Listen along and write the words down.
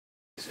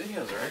These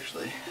videos are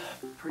actually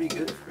pretty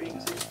good for me.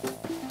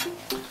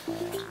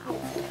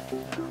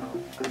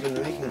 I've been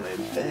making my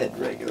bed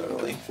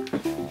regularly.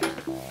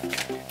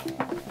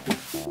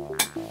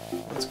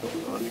 What's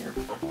going on here?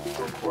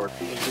 Report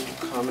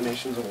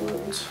combinations of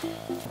wounds.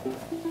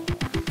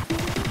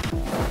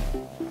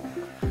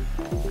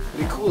 It'd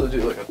be cool to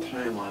do like a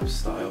time-lapse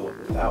style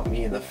without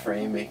me in the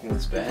frame making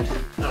this bed.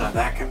 I don't have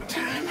that kind of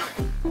time.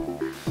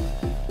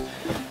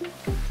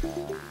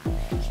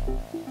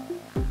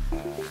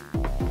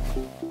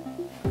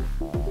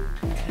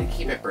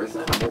 Keep it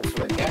presentable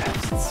for the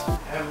guests.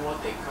 Having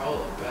what they call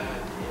a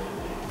bad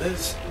day.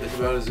 This is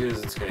about as good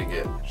as it's gonna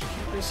get. Should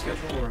you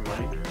reschedule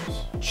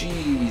reminders?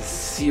 Jeez,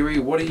 Siri,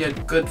 what are you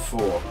good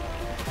for?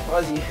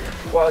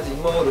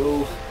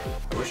 Quasimodo.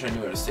 I wish I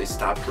knew how to say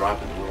stop, drop,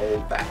 and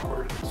roll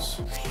backwards.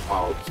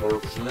 I'm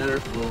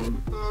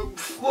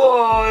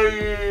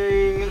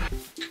flying!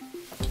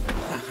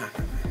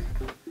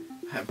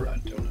 I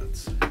brought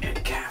donuts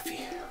and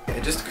coffee.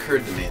 It just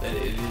occurred to me that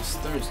it is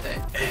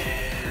Thursday,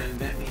 and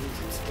that means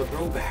it's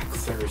Throwback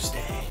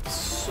Thursday.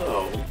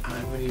 So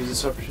I'm going to use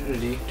this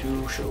opportunity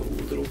to show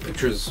little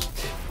pictures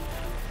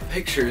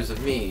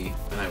of me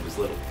when I was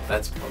little.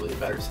 That's probably a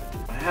better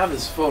sentence. I have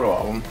this photo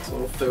album. It's a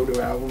little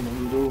photo album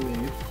of little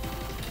me.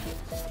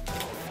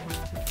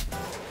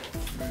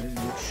 And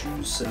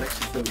choose select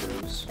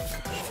photos.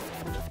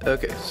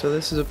 Okay, so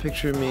this is a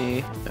picture of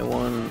me. I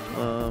won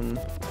an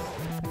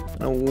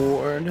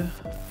award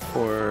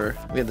for,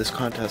 we had this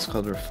contest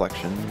called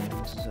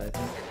Reflections, I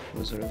think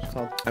was what it was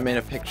called. I made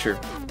a picture,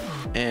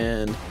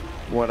 and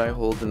what I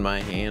hold in my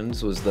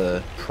hands was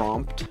the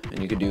prompt,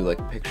 and you could do like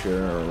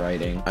picture or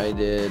writing. I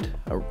did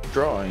a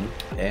drawing,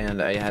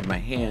 and I had my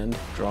hand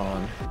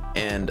drawn,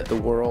 and the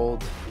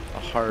world, a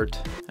heart,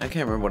 I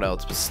can't remember what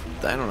else,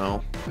 but I don't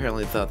know.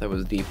 Apparently thought that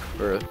was deep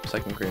for a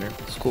second grader.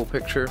 School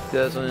picture,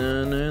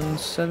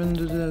 2007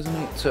 to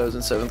 2008, so I was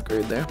in 7th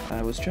grade there.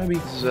 I was chubby.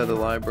 This is at the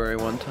library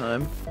one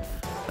time.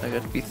 I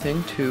got to be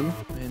Thing 2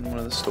 in one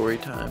of the story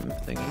time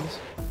thingies.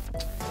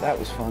 That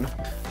was fun.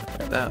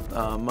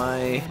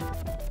 My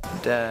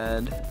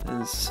dad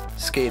is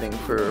skating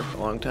for a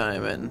long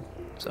time, and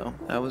so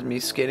that was me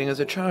skating as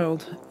a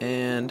child,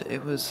 and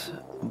it was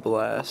a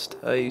blast.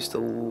 I used to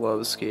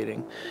love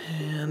skating.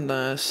 And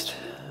last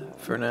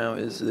for now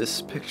is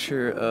this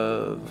picture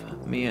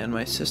of me and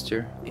my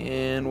sister,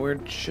 and we're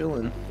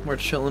chilling. We're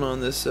chilling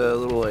on this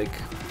little like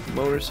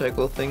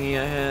motorcycle thingy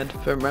I had.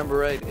 If I remember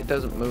right, it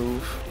doesn't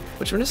move,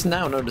 which I'm just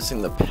now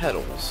noticing the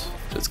pedals.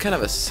 So it's kind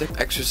of a sick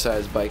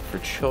exercise bike for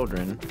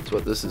children. That's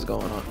what this is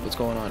going on. What's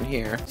going on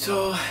here?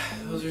 So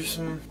those are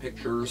some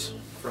pictures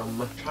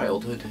from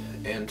childhood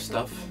and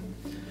stuff.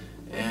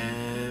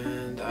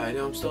 And I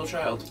know I'm still a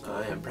child.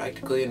 I am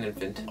practically an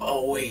infant.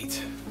 Oh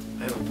wait,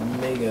 I have a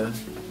mega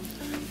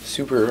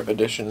super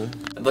edition.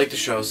 I'd like to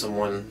show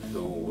someone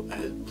who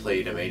had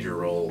played a major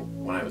role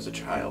when I was a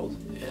child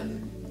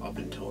and up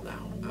until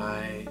now.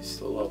 I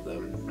still love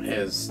them.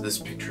 As this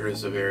picture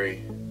is a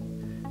very,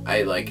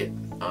 I like it.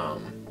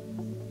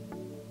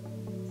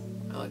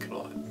 I like it a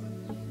lot.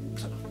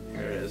 So,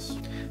 here it is.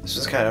 This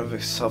was kind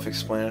of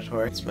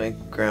self-explanatory. It's my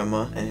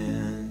grandma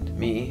and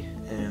me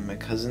and my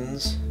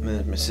cousins,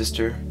 my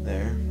sister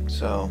there.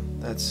 So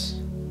that's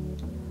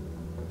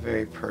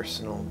very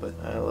personal, but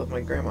I love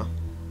my grandma.